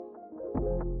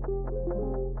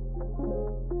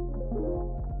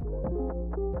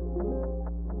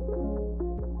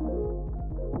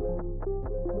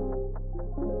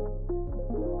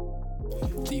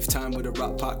Thief time with a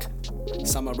rat pack.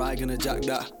 Samurai gonna jack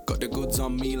that. Got the goods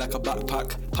on me like a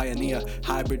backpack. Pioneer,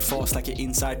 hybrid force like an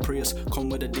inside Prius. Come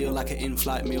with a deal like an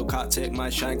in-flight meal. Can't take my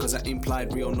shine cause I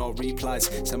implied real, no replies.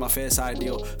 Say my face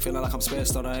ideal. Feeling like I'm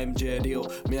spaced on a MJ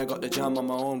deal. Me, I got the jam on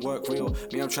my own, work real.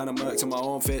 Me, I'm trying to murk to my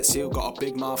own fate seal. Got a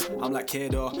big mouth, I'm like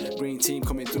Kado. Green team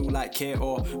coming through like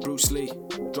Kato. Bruce Lee,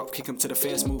 drop kick him to the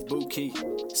face, move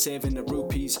Buki. Saving the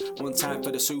rupees, one time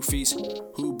for the Sufis.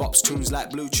 Who bops tunes like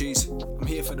blue cheese. I'm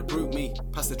here for the brute me.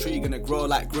 Past the tree gonna grow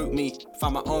like group me.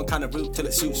 Find my own kind of route till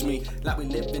it suits me. Like we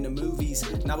lived in the movies.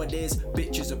 Nowadays,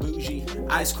 bitches are bougie.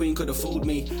 Ice Queen could've fooled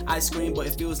me. Ice cream, but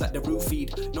it feels like the roof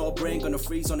feed. No brain gonna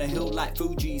freeze on a hill like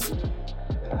Fuji's.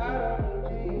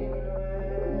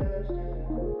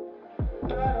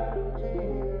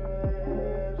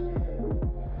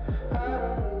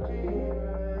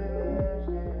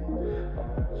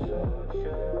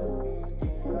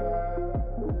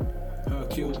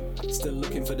 Still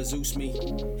looking for the Zeus me.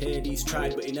 Hades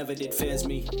tried but he never did faze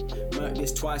me. Murked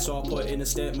this twice so I'll put it in a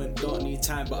statement. Don't need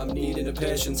time but I'm needing the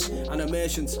patience.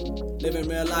 Animations, living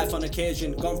real life on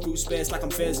occasion. Gone through space like I'm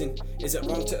phasing. Is it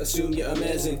wrong to assume you're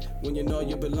amazing when you know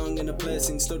you belong in a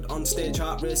placing? Stood on stage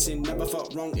heart racing. Never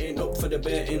felt wrong, ain't up for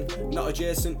debating. Not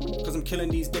adjacent, cause I'm killing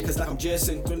these dickers like I'm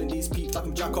Jason. Drilling these peeps like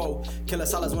I'm Jacko. Killer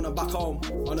salads when I'm back home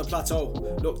on a plateau.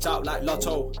 Looked out like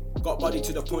Lotto. Got body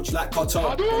to the punch like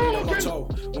Cotto. Don't need a motto.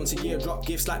 Once a year drop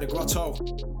gifts like the grotto.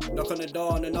 Knock on the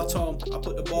door and they're not home. I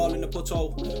put the ball in the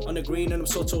putto. On the green and I'm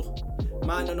subtle.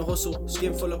 Mind on the hustle.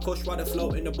 Skin full of kush while they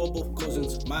float in the bubble.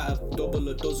 Cousins might have double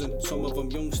a dozen. Some of them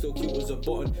young, still cute as a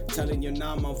button. Telling you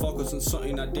now man, focus on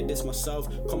something. I did this myself.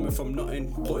 Coming from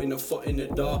nothing. Putting a foot in the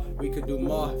door. We could do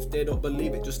more. If they don't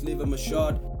believe it, just leave them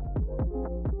assured.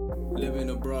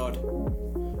 Living abroad.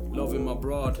 Loving my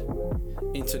broad.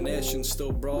 Intonation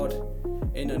still broad.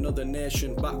 In another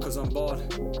nation, back cause I'm bored.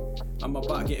 I'm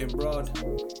about getting broad.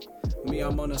 Me,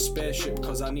 I'm on a spaceship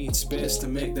cause I need space to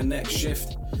make the next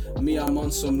shift. Me, I'm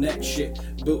on some next shit,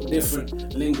 built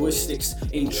different. Linguistics,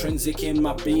 intrinsic in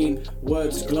my being.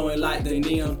 Words glowing like the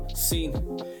neon scene.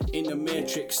 In the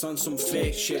matrix on some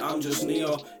fake shit, I'm just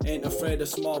Neo. Ain't afraid of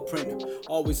small print,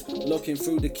 always looking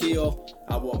through the keyhole.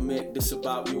 I won't make this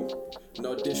about you,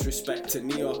 no disrespect to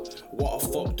Neo. What a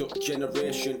fucked up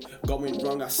generation, going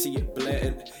wrong I see it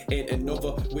blatant. Ain't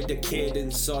another with the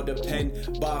cadence or the pen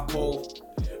barcode.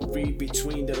 Read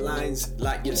between the lines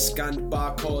like you scanned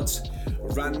barcodes.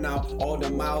 Ran out all the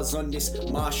miles on this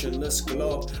Martianless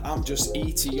globe. I'm just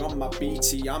E.T. on my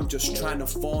BT, I'm just trying to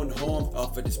phone home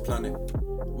off of this planet.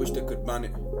 Wish they could ban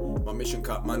it, my mission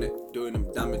can't man it. Doing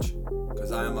them damage,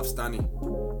 cause I am outstanding.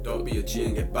 Don't be a G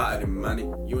and get battered in money.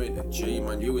 You ain't a G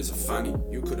man, you is a fanny.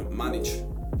 You couldn't manage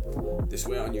this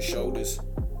weight on your shoulders,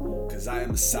 cause I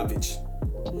am a savage.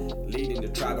 Leading the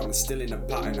tribe, I'm still in the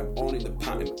pattern, I'm owning the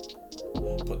pattern.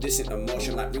 Put this into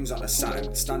motion like rings on the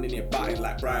Saturn. Standing here batting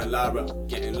like Brian Lara.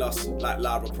 Getting lost like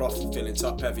Lara Croft. Feeling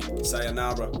top heavy,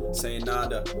 sayonara, saying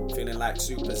nada. Feeling like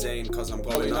Super Zane cause I'm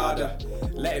going harder.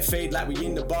 Let it fade like we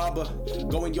in the barber.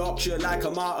 Going Yorkshire like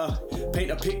a martyr.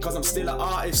 Paint a pic cause I'm still an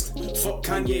artist. Fuck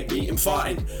Kanye beating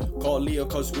farting. Call Leo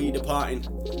cause we departing.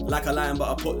 Like a lion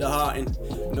but I put the heart in.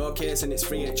 No case and it's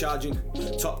free and charging.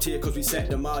 Top tier cause we set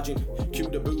the margin. Cue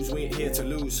the booze, we ain't here to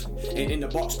lose. Ain't in the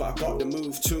box but I got the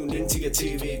move. Tuned into your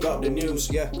TV, got the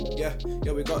news. Yeah,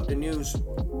 we got the news.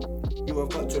 You have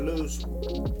got to lose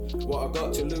what I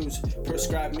got to lose.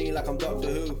 Prescribe me like I'm Doctor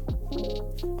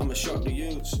Who. I'm a shock to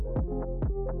use.